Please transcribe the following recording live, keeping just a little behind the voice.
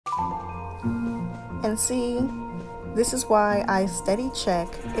And see, this is why I steady check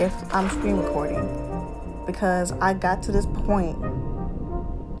if I'm screen recording, because I got to this point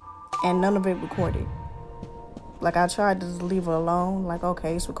and none of it recorded. Like, I tried to just leave it alone, like,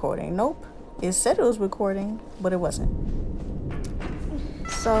 okay, it's recording. Nope, it said it was recording, but it wasn't.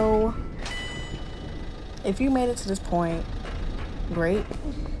 So if you made it to this point, great.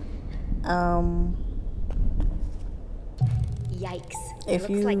 Yikes. If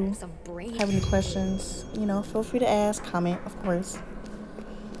you like some brain have any questions, you know, feel free to ask, comment, of course.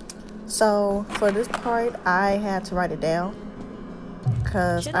 So for this part, I had to write it down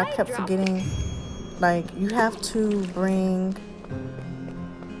because I kept forgetting. Like, you have to bring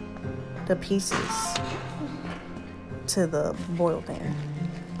the pieces to the boil thing.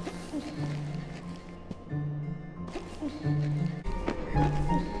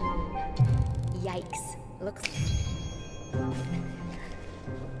 Yikes. Looks.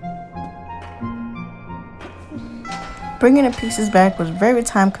 Bringing the pieces back was very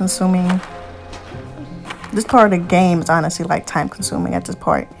time consuming. This part of the game is honestly like time consuming at this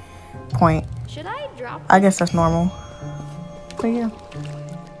point. Should I drop? I guess that's normal. But yeah.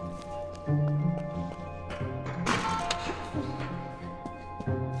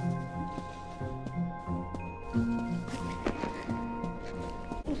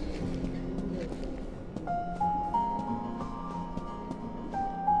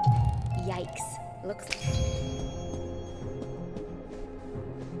 Yikes. Looks.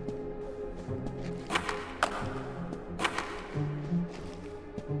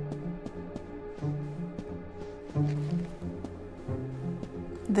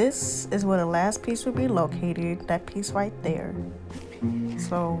 This is where the last piece would be located, that piece right there.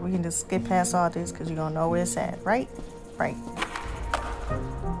 So we can just skip past all this because you're gonna know where it's at, right? Right.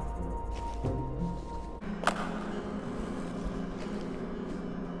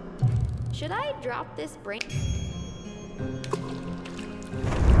 Should I drop this brain?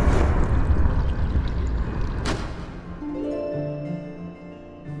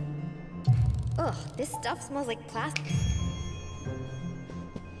 Ugh, this stuff smells like plastic.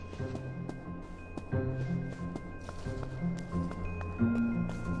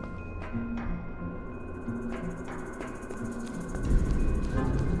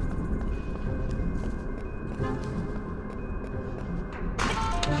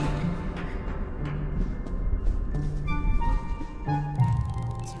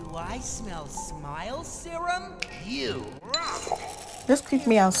 I smell smile serum? You rock! This creeped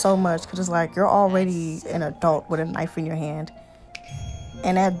me out so much because it's like you're already an adult with a knife in your hand.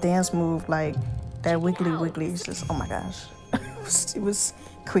 And that dance move, like that wiggly is just, oh my gosh. It was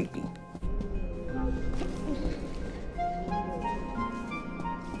creepy.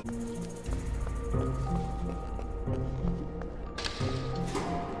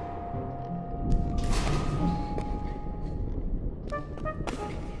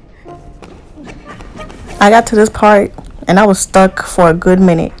 I got to this part and I was stuck for a good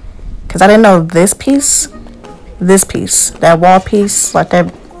minute because I didn't know this piece, that wall piece, like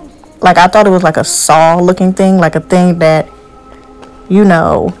that, like I thought it was like a saw looking thing, like a thing that, you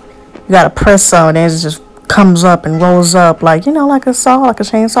know, you gotta press on and it just comes up and rolls up, like, you know, like a saw, like a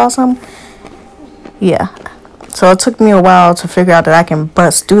chainsaw or something. Yeah, so it took me a while to figure out that I can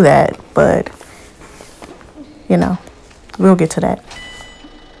bust through that, but you know, we'll get to that.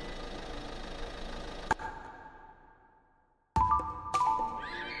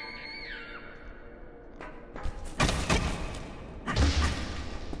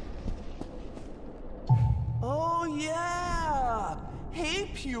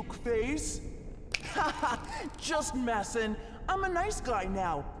 Puke face. Haha, just messing. I'm a nice guy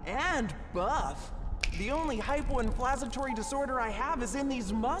now, and buff. The only hypoinflammatory disorder I have is in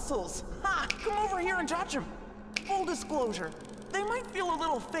these muscles. Ha! Come over here and touch them. Full disclosure, they might feel a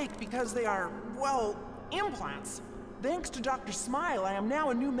little fake because they are, well, implants. Thanks to Dr. Smile, I am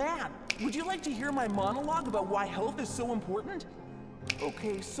now a new man. Would you like to hear my monologue about why health is so important?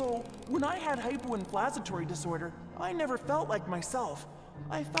 Okay, so when I had hypoinflammatory disorder, I never felt like myself.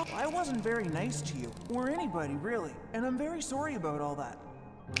 I felt I wasn't very nice to you, or anybody really, and I'm very sorry about all that.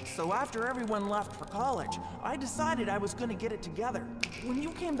 So after everyone left for college, I decided I was gonna get it together. When you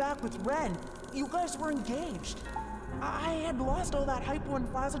came back with Ren, you guys were engaged. I had lost all that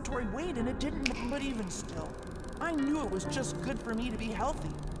hypoinflammatory weight and it didn't, but even still, I knew it was just good for me to be healthy.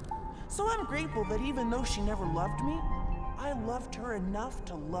 So I'm grateful that even though she never loved me, I loved her enough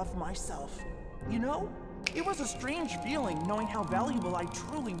to love myself. You know? It was a strange feeling knowing how valuable I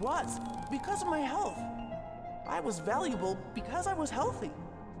truly was because of my health. I was valuable because I was healthy.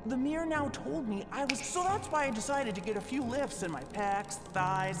 The mirror now told me I was, so that's why I decided to get a few lifts in my pecs,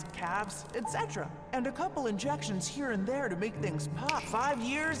 thighs, calves, etc. And a couple injections here and there to make things pop. 5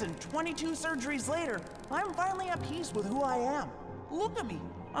 years and 22 surgeries later, I'm finally at peace with who I am. Look at me,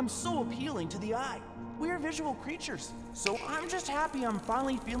 I'm so appealing to the eye. We're visual creatures, so I'm just happy I'm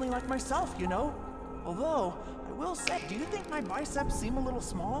finally feeling like myself, you know? Although, I will say, do you think my biceps seem a little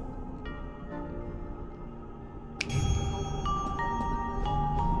small?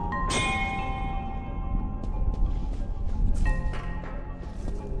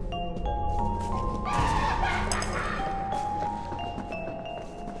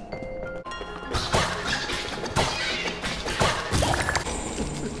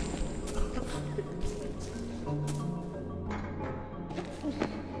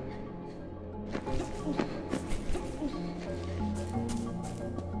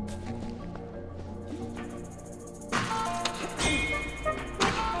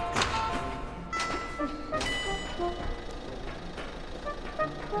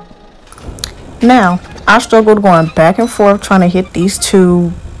 Now, I struggled going back and forth trying to hit these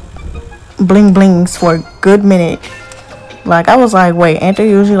two bling blings for a good minute. Like, I was like, wait, ain't there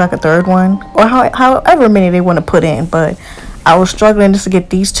usually like a third one? Or however many they want to put in. But I was struggling just to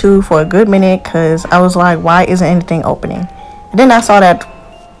get these two for a good minute because I was like, why isn't anything opening? And then I saw that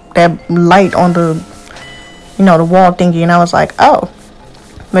light on the, you know, the wall thingy. And I was like, oh,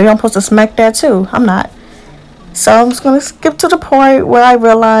 maybe I'm supposed to smack that too. I'm not. So I'm just going to skip to the point where I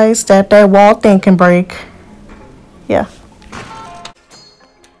realized that wall thing can break. Yeah.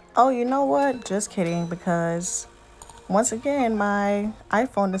 Oh, you know what? Just kidding, because once again, my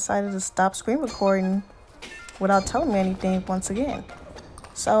iPhone decided to stop screen recording without telling me anything once again.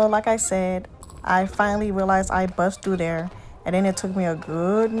 So like I said, I finally realized I bust through there. And then it took me a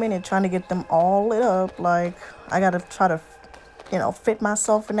good minute trying to get them all lit up. Like, I got to try to, you know, fit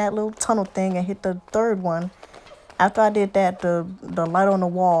myself in that little tunnel thing and hit the third one. After I did that, the light on the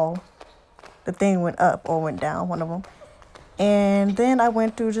wall, the thing went up or went down, one of them. And then I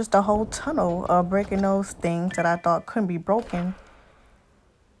went through just a whole tunnel of breaking those things that I thought couldn't be broken.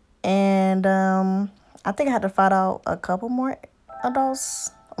 And I think I had to fight out a couple more of those.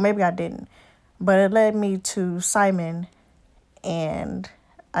 Or maybe I didn't. But it led me to Simon. And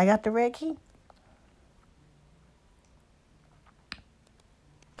I got the red key.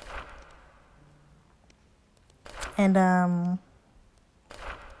 And I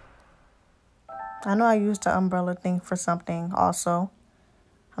know I used the umbrella thing for something also.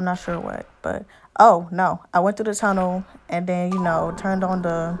 I'm not sure what, but oh no, I went through the tunnel and then, you know, turned on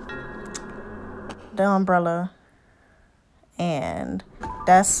the umbrella, and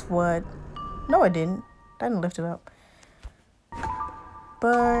that's what. No, it didn't. That didn't lift it up.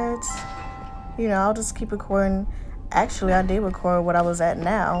 But you know, I'll just keep recording. Actually, I did record what I was at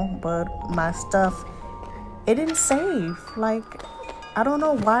now, but my stuff, it didn't save. Like, I don't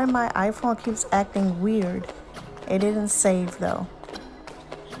know why my iPhone keeps acting weird. It didn't save though.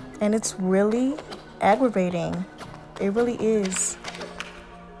 And it's really aggravating. It really is.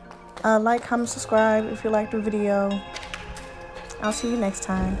 Like, comment, subscribe if you liked the video. I'll see you next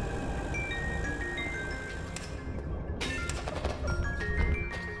time.